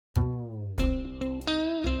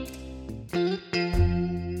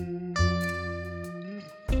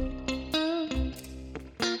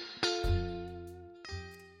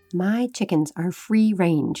My chickens are free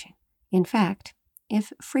range. In fact,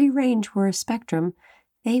 if free range were a spectrum,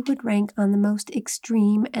 they would rank on the most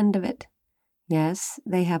extreme end of it. Yes,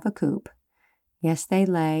 they have a coop. Yes, they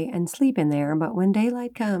lay and sleep in there, but when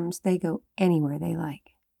daylight comes, they go anywhere they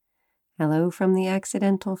like. Hello from the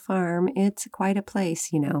accidental farm. It's quite a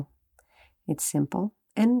place, you know. It's simple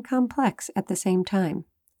and complex at the same time.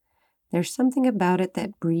 There's something about it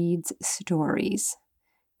that breeds stories.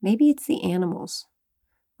 Maybe it's the animals,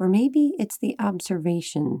 or maybe it's the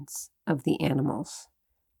observations of the animals,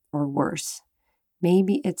 or worse,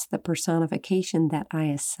 maybe it's the personification that I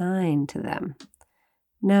assign to them.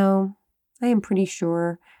 No, I am pretty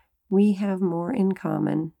sure we have more in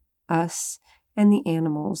common, us and the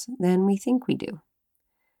animals, than we think we do.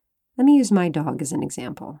 Let me use my dog as an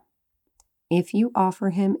example. If you offer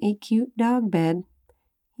him a cute dog bed,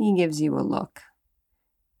 he gives you a look.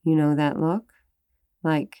 You know that look?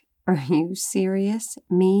 Like, are you serious?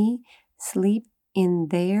 Me? Sleep in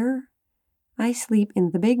there? I sleep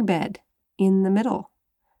in the big bed, in the middle,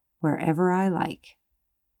 wherever I like.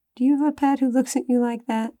 Do you have a pet who looks at you like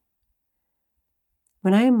that?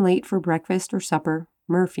 When I am late for breakfast or supper,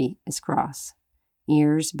 Murphy is cross.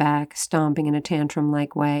 Ears back, stomping in a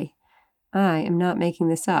tantrum-like way. I am not making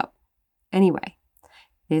this up. Anyway,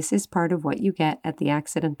 this is part of what you get at the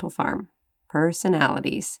accidental farm.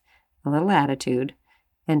 Personalities, a little attitude,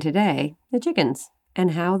 and today, the chickens,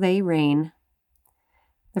 and how they reign.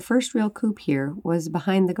 The first real coop here was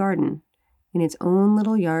behind the garden, in its own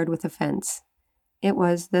little yard with a fence. It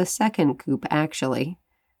was the second coop, actually.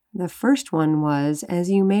 The first one was, as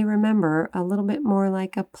you may remember, a little bit more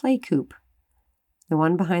like a play coop. The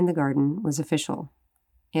one behind the garden was official.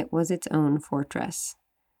 It was its own fortress.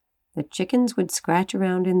 The chickens would scratch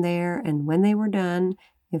around in there, and when they were done,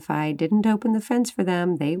 if I didn't open the fence for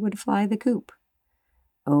them, they would fly the coop.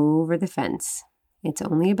 Over the fence. It's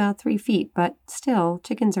only about 3 feet, but still,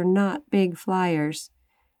 chickens are not big flyers.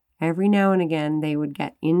 Every now and again, they would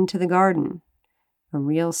get into the garden, a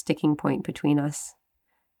real sticking point between us.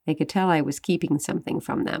 They could tell I was keeping something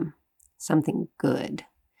from them, something good,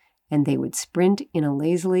 and they would sprint in a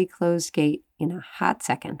lazily closed gate in a hot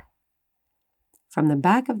second. From the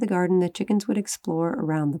back of the garden, the chickens would explore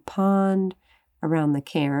around the pond, around the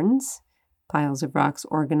cairns, piles of rocks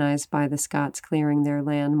organized by the Scots clearing their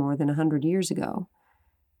land more than 100 years ago.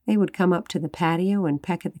 They would come up to the patio and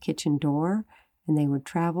peck at the kitchen door, and they would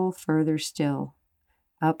travel further still,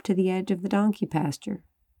 up to the edge of the donkey pasture,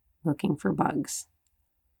 looking for bugs.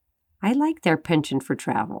 I liked their penchant for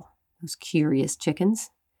travel, those curious chickens,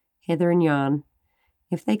 hither and yon.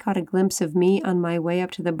 If they caught a glimpse of me on my way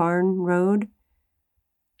up to the barn road,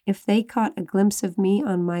 they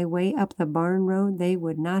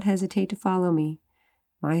would not hesitate to follow me.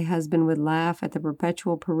 My husband would laugh at the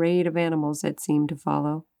perpetual parade of animals that seemed to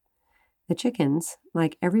follow. The chickens,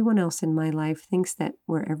 like everyone else in my life, thinks that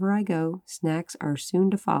wherever I go, snacks are soon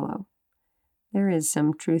to follow. There is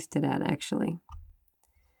some truth to that, actually.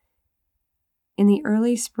 In the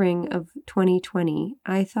early spring of 2020,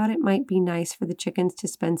 I thought it might be nice for the chickens to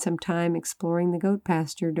spend some time exploring the goat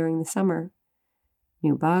pasture during the summer.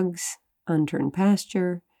 New bugs, unturned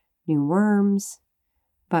pasture, new worms.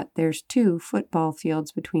 But there's 2 football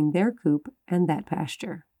fields between their coop and that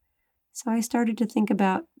pasture. So I started to think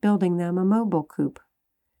about building them a mobile coop.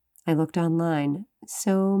 I looked online.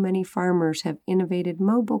 So many farmers have innovated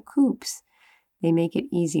mobile coops. They make it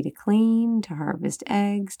easy to clean, to harvest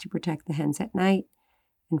eggs, to protect the hens at night,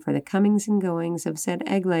 and for the comings and goings of said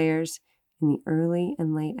egg layers in the early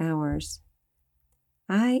and late hours.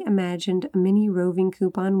 I imagined a mini roving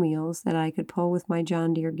coop on wheels that I could pull with my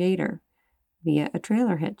John Deere Gator via a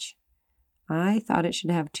trailer hitch. I thought it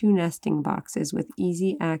should have 2 nesting boxes with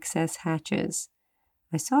easy access hatches.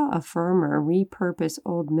 I saw a farmer repurpose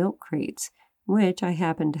old milk crates, which I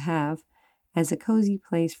happened to have, as a cozy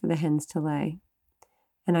place for the hens to lay.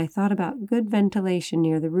 And I thought about good ventilation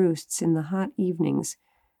near the roosts in the hot evenings,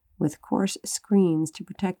 with coarse screens to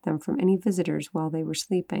protect them from any visitors while they were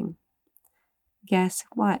sleeping. Guess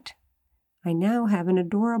what? I now have an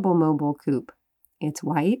adorable mobile coop. It's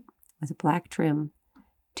white with black trim,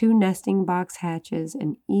 2 nesting box hatches,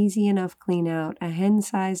 an easy enough clean out, a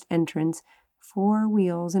hen-sized entrance, 4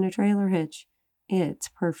 wheels, and a trailer hitch. It's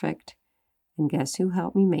perfect. And guess who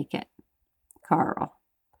helped me make it? Carl.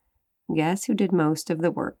 Guess who did most of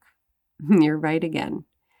the work? You're right again.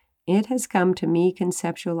 It has come to me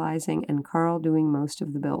conceptualizing and Carl doing most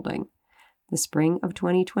of the building. The spring of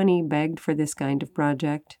 2020 begged for this kind of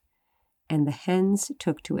project, and the hens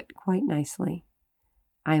took to it quite nicely.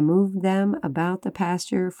 I moved them about the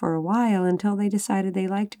pasture for a while until they decided they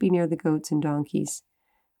liked to be near the goats and donkeys.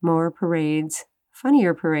 More parades,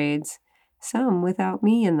 funnier parades, some without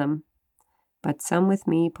me in them, but some with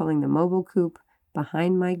me pulling the mobile coop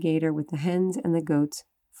behind my gator with the hens and the goats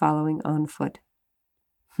following on foot.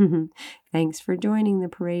 Thanks for joining the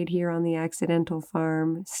parade here on the Accidental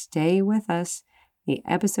Farm. Stay with us. The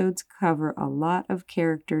episodes cover a lot of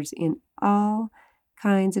characters in all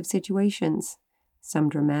kinds of situations, some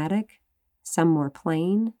dramatic, some more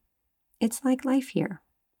plain. It's like life here,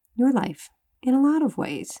 your life, in a lot of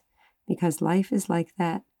ways, because life is like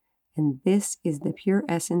that, and this is the pure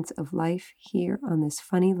essence of life here on this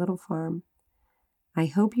funny little farm. I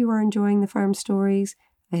hope you are enjoying the farm stories.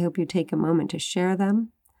 I hope you take a moment to share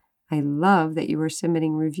them. I love that you are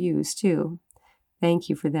submitting reviews too. Thank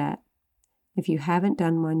you for that. If you haven't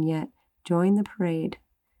done one yet, join the parade.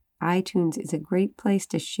 iTunes is a great place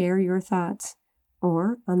to share your thoughts,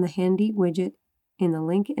 or on the handy widget in the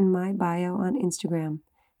link in my bio on Instagram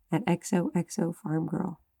at XOXO Farm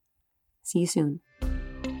Girl. See you soon.